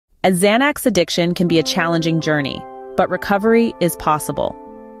as Xanax addiction can be a challenging journey, but recovery is possible.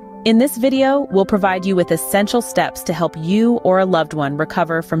 In this video, we'll provide you with essential steps to help you or a loved one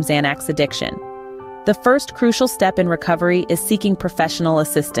recover from Xanax addiction. The first crucial step in recovery is seeking professional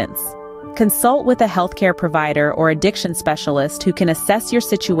assistance. Consult with a healthcare provider or addiction specialist who can assess your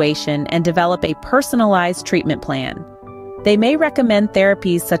situation and develop a personalized treatment plan. They may recommend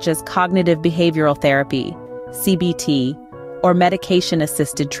therapies such as cognitive behavioral therapy, CBT, or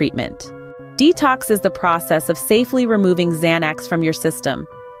medication-assisted treatment. Detox is the process of safely removing Xanax from your system.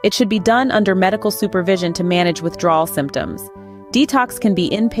 It should be done under medical supervision to manage withdrawal symptoms. Detox can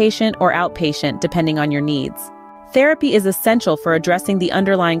be inpatient or outpatient depending on your needs. Therapy is essential for addressing the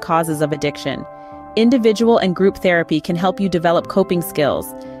underlying causes of addiction. Individual and group therapy can help you develop coping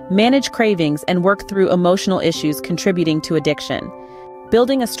skills, manage cravings, and work through emotional issues contributing to addiction.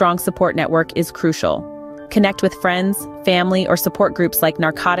 Building a strong support network is crucial. Connect with friends, family, or support groups like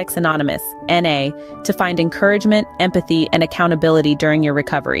Narcotics Anonymous, NA, to find encouragement, empathy, and accountability during your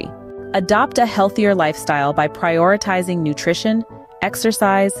recovery. Adopt a healthier lifestyle by prioritizing nutrition,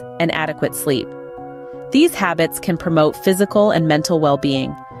 exercise, and adequate sleep. These habits can promote physical and mental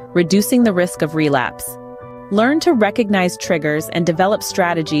well-being, reducing the risk of relapse. Learn to recognize triggers and develop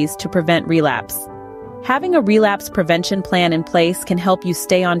strategies to prevent relapse. Having a relapse prevention plan in place can help you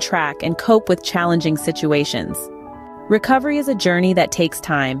stay on track and cope with challenging situations. Recovery is a journey that takes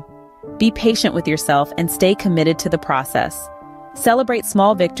time. Be patient with yourself and stay committed to the process. Celebrate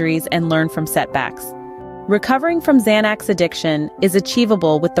small victories and learn from setbacks. Recovering from Xanax addiction is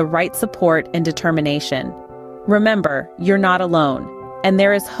achievable with the right support and determination. Remember, you're not alone, and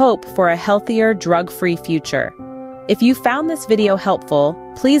there is hope for a healthier, drug-free future. If you found this video helpful,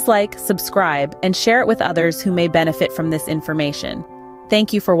 please like, subscribe, and share it with others who may benefit from this information.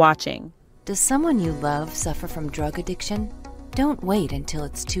 Thank you for watching. Does someone you love suffer from drug addiction? Don't wait until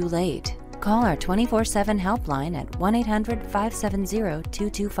it's too late. Call our 24/7 helpline at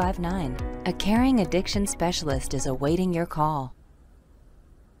 1-800-570-2259. A caring addiction specialist is awaiting your call.